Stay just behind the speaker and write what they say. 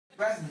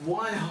That's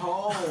one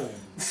hole.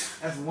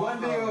 That's one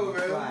big hole,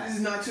 bro. This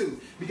is not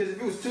two. Because if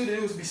it was two, then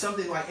it would be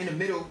something like in the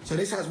middle. So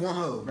this has one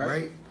hole,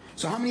 right?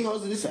 So how many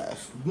holes does this have?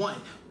 One.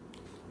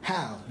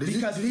 How?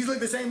 Because these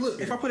look the same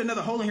look. If I put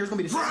another hole in here, it's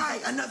gonna be the same.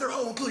 Right, another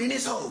hole, including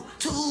this hole.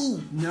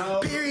 Two. No.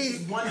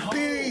 Period. One hole.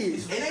 Period.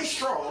 It's in a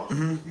straw.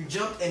 You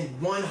jump in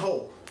one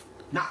hole.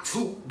 Not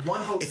two.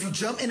 One hole. If you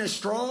jump in a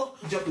straw,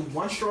 you jump through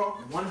one straw,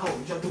 one hole.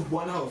 You jump through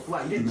one hole.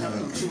 Flat. You didn't jump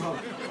through two holes.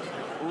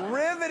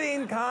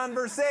 Riveting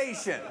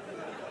conversation.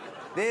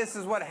 This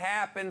is what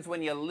happens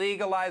when you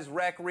legalize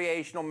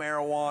recreational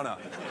marijuana.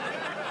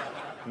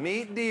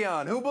 Meet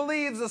Dion, who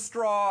believes a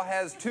straw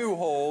has two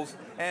holes,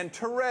 and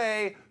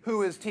Taray,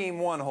 who is team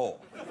one hole.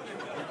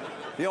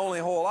 The only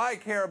hole I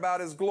care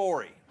about is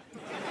glory.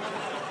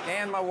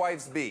 And my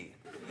wife's bee.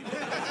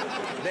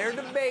 Their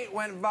debate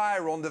went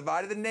viral and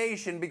divided the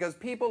nation because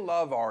people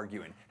love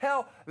arguing.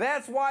 Hell,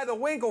 that's why the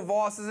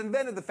Winklevosses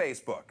invented the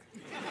Facebook.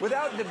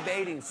 Without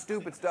debating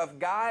stupid stuff,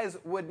 guys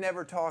would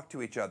never talk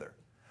to each other.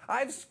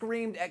 I've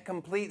screamed at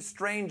complete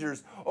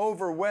strangers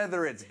over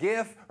whether it's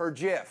GIF or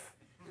JIF.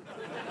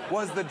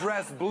 Was the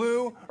dress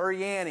blue or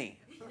Yanny?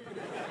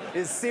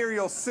 Is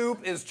cereal soup?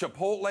 Is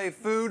Chipotle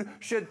food?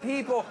 Should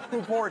people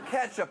who pour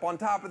ketchup on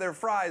top of their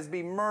fries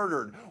be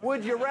murdered?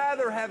 Would you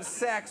rather have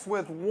sex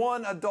with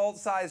one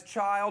adult-sized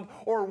child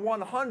or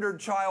 100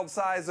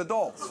 child-sized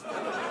adults?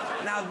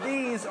 Now,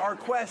 these are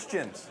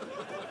questions.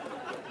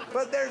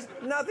 But there's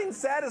nothing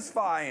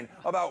satisfying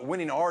about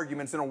winning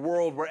arguments in a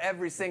world where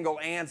every single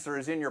answer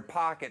is in your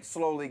pocket,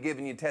 slowly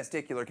giving you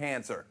testicular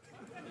cancer.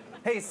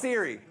 Hey,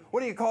 Siri, what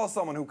do you call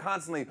someone who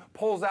constantly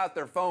pulls out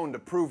their phone to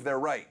prove they're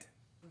right?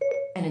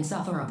 An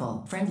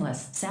insufferable,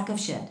 friendless sack of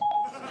shit.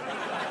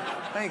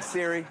 Thanks,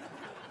 Siri.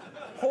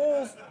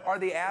 Holes are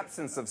the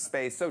absence of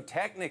space, so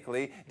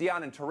technically,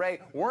 Dion and Taray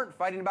weren't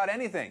fighting about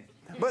anything.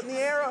 But in the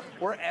era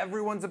where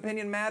everyone's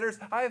opinion matters,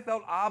 I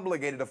felt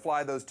obligated to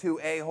fly those two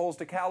a-holes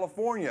to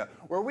California,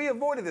 where we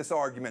avoided this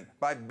argument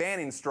by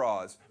banning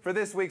straws for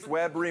this week's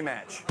web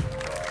rematch.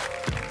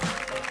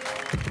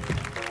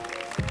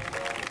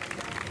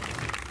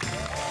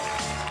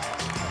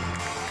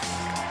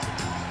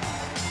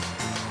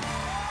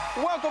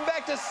 Welcome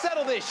back to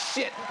Settle This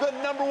Shit, the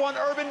 #1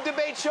 urban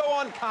debate show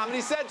on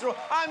Comedy Central.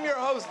 I'm your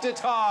host,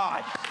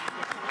 Tosh.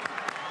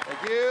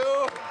 Thank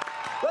you.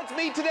 Let's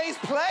meet today's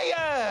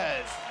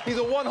players. He's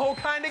a one-hole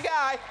kind of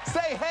guy.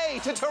 Say hey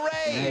to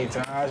Taray. Hey,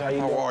 Tosh, how you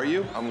doing? How are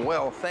you? I'm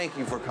well, thank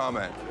you for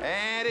coming.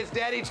 And it's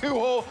Daddy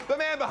Two-Hole, the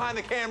man behind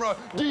the camera,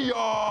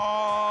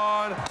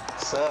 Dion.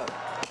 What's up?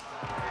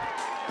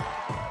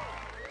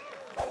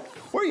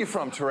 Where are you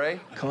from, Taray?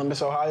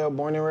 Columbus, Ohio,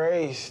 born and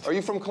raised. Are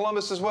you from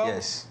Columbus as well?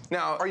 Yes.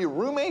 Now, are you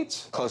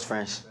roommates? Close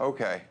friends.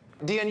 Okay.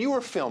 Dion, you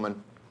were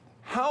filming.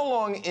 How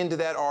long into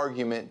that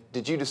argument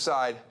did you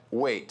decide,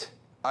 wait,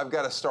 I've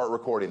got to start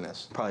recording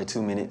this? Probably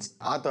 2 minutes.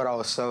 I thought I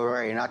was so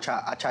right, and I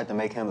tried to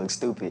make him look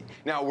stupid.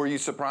 Now, were you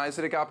surprised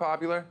that it got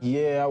popular?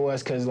 Yeah, I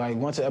was, because like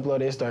once I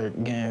uploaded, it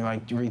started getting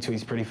like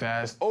retweets pretty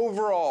fast.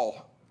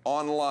 Overall,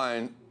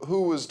 online,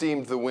 who was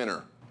deemed the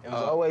winner? It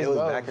was always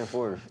both. Back and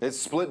forth. It's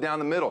split down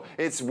the middle.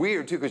 It's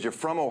weird, too, because you're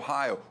from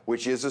Ohio,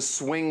 which is a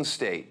swing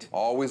state,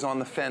 always on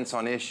the fence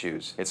on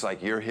issues. It's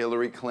like you're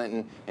Hillary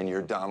Clinton and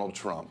you're Donald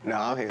Trump. No,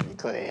 I'm Hillary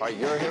Clinton. All right,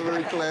 you're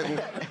Hillary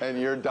Clinton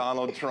and you're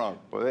Donald Trump.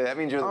 Well, that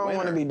means you're the winner. I don't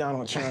want to be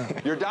Donald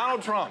Trump. You're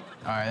Donald Trump.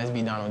 All right, let's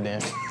be Donald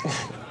then.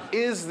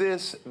 Is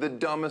this the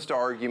dumbest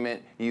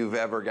argument you've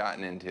ever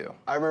gotten into?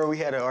 I remember we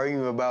had an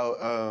argument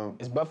about,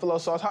 Is buffalo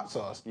sauce hot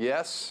sauce?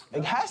 Yes?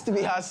 It has to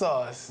be hot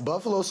sauce.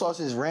 buffalo sauce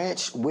is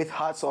ranch with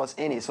hot sauce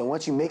in it. So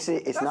once you mix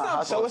it, it's not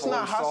hot sauce. So it's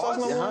not hot sauce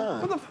no more?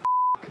 What the f?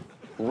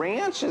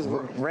 Ranch is...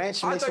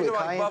 Ranch I mixed thought you with were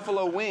like cayenne.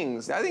 buffalo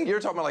wings. I think you're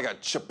talking about like a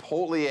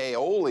chipotle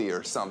aioli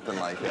or something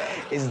like that.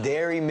 It's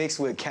dairy mixed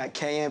with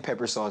cayenne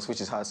pepper sauce, which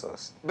is hot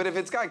sauce. But if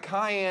it's got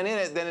cayenne in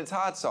it, then it's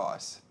hot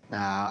sauce.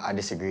 Nah, I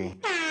disagree.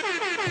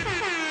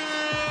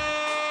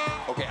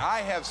 Okay, I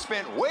have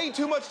spent way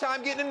too much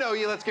time getting to know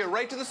you. Let's get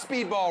right to the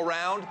speedball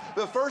round.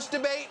 The first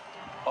debate,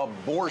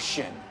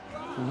 abortion.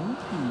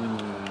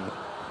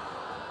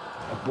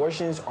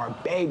 Abortions are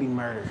baby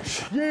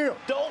murders. Yeah,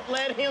 don't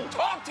let him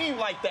talk to you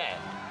like that.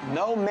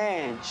 No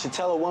man should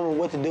tell a woman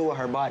what to do with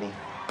her body.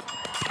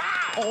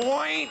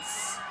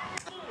 Points!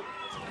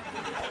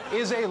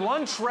 Is a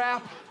lunch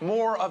wrap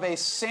more of a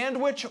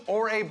sandwich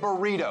or a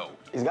burrito?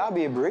 It's gotta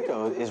be a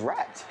burrito. It's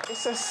wrapped.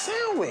 It's a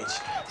sandwich.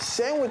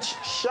 Sandwich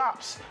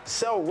shops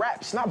sell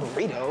wraps, not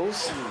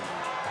burritos.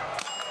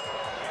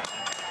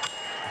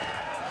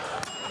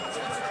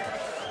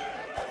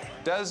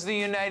 Does the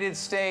United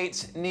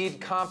States need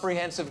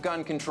comprehensive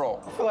gun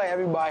control? I feel like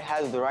everybody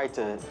has the right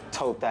to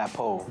tote that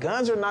pole.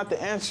 Guns are not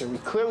the answer. We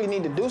clearly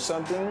need to do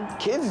something.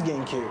 Kids is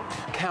getting killed.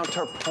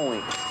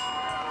 Counterpoint.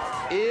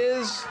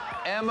 Is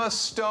Emma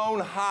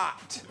Stone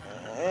hot?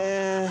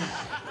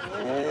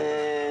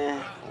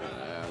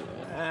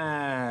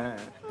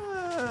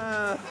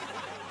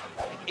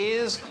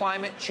 Is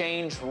climate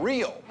change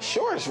real?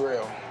 Sure, it's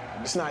real.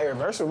 It's not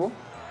irreversible.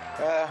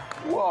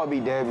 We'll all be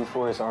dead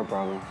before it's our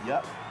problem.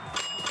 Yep.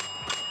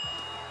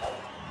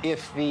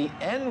 If the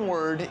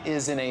N-word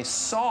is in a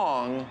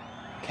song,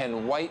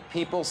 can white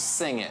people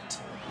sing it?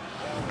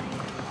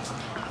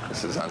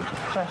 This is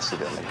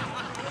unprecedented.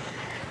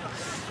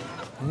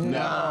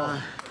 No.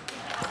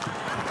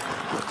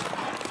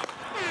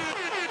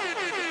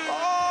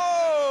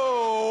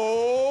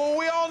 Oh,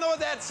 we all know what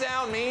that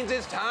sound means.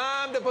 It's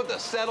time to put the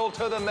settle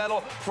to the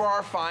metal for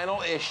our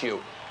final issue.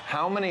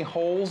 How many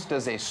holes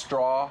does a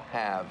straw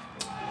have?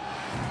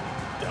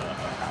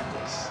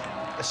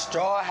 A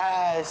straw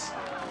has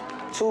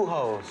 2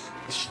 holes.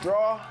 The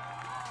straw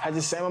has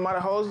the same amount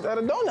of holes that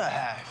a donut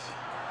has.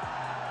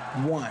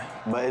 1.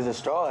 But is a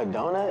straw a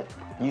donut?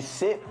 You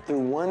sip through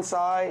one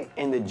side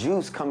and the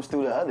juice comes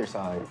through the other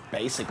side.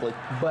 Basically.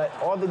 But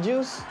all the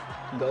juice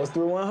goes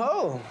through one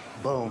hole.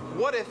 Boom.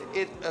 What if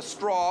it's a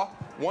straw,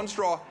 one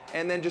straw,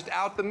 and then just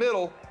out the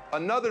middle,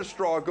 another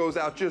straw goes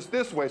out just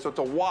this way, so it's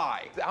a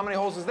Y. How many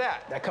holes is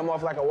that? That come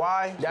off like a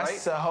Y.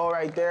 That's a hole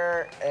right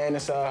there, and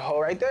it's a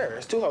hole right there.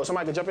 It's 2 holes.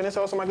 Somebody could jump in this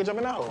hole, somebody could jump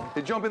in that hole.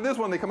 They jump in this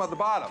one, they come out the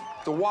bottom.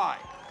 It's a Y.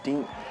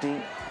 Ding,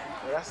 ding.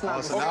 That's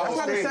not, so that's now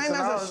not the it's same three.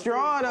 So as now a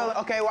straw, though.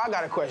 Okay, well, I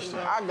got a question.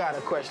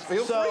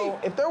 Feel So,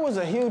 free. if there was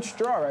a huge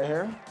straw right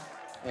here,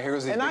 And here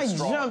goes the and big I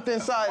straw. jumped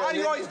inside Why of do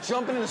you it, always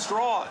jumping in the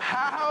straw?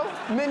 how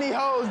many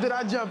holes did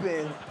I jump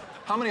in?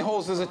 How many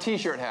holes does a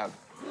t-shirt have?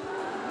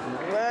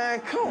 Man,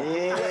 come on.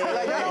 Yeah.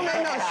 Like, that don't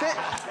make no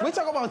sense. We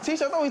talk about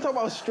t-shirts, I thought we talk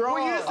about straw.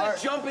 Well, you just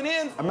said jumping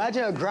in.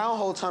 Imagine a ground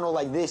hole tunnel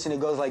like this and it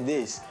goes like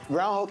this.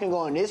 Ground hole can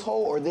go in this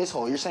hole or this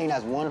hole. You're saying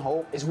that's one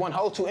hole? It's one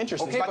hole, 2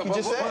 entrances, Okay, like but you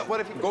just said. what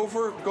if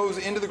Gopher goes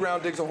into the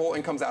ground, digs a hole,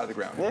 and comes out of the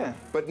ground? Yeah.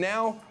 But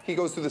now he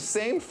goes through the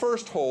same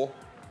first hole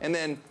and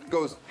then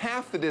goes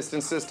half the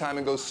distance this time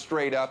and goes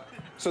straight up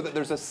so that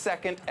there's a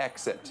second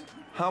exit.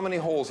 How many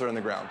holes are in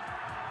the ground?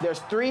 There's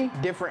 3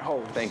 different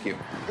holes. Thank you.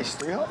 It's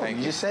 3 holes. Thank you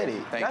you. just said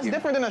it. Thank That's you.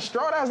 different than a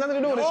straw. That has nothing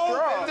to do with a Oh,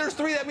 straw. if there's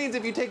 3, that means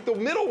if you take the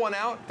middle one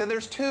out, then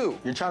there's 2.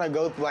 You're trying to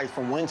go like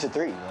from 1 to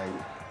 3. Like,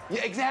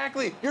 Yeah,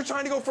 exactly. You're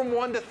trying to go from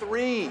 1 to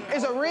 3.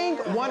 Is a ring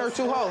 1 or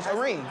 2 holes? A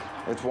ring.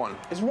 It's 1.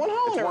 It's 1 hole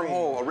It's in a 1 ring.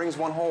 hole. A ring's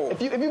 1 hole.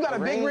 If you got a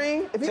big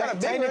ring, if you got a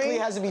big technically ring,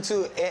 it has to be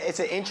 2. It's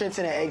an entrance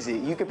and an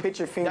exit. You can put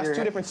your finger. that's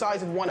 2 different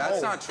sides of one hole.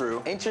 That's not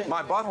true. Ancient-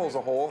 My butthole's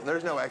a hole.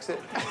 There's no exit.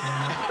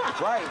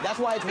 Right. That's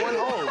why it's 1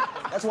 hole.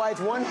 That's why it's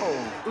 1 hole.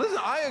 Listen,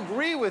 I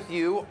agree with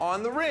you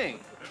on the ring,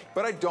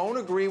 but I don't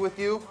agree with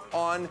you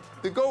on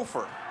the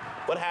gopher.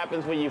 What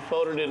happens when you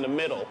fold it in the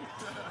middle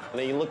and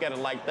then you look at it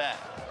like that?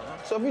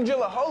 So if you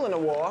drill a hole in the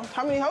wall,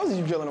 how many holes did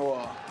you drill in the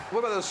wall? What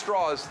about those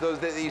straws, those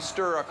that you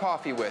stir a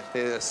coffee with?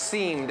 There's a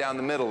seam down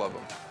the middle of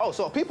them. Oh,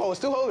 so a peephole is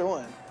 2 holes or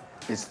 1?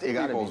 It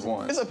gotta Peephole's be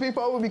 1. It's a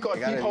peephole, it would be called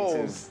gotta be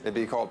peepholes. It'd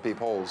be called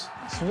peepholes.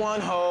 It's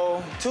 1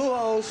 hole, 2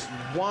 holes.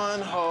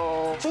 1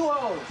 hole, 2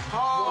 holes. 1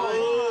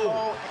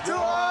 hole, 2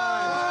 holes.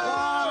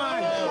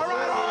 All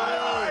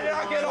right,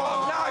 knock it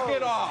off, knock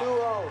it off. 2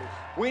 holes.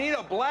 We need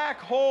a black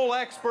hole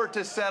expert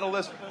to settle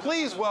this.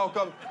 Please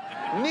welcome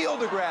Neil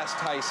deGrasse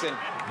Tyson.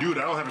 Dude,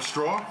 I don't have a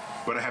straw,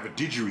 but I have a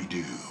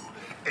didgeridoo.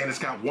 And it's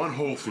got 1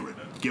 hole through it.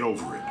 Get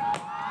over it.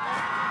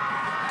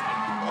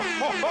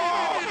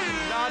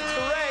 Not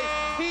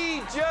Taray.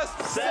 He just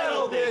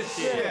settled this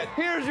shit.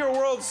 Here's your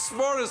world's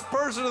smartest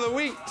person of the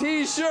week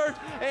t-shirt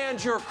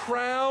and your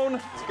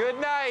crown. Good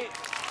night.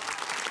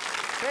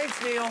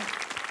 Thanks, Neil.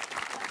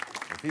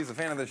 If he's a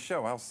fan of this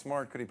show, how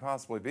smart could he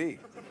possibly be?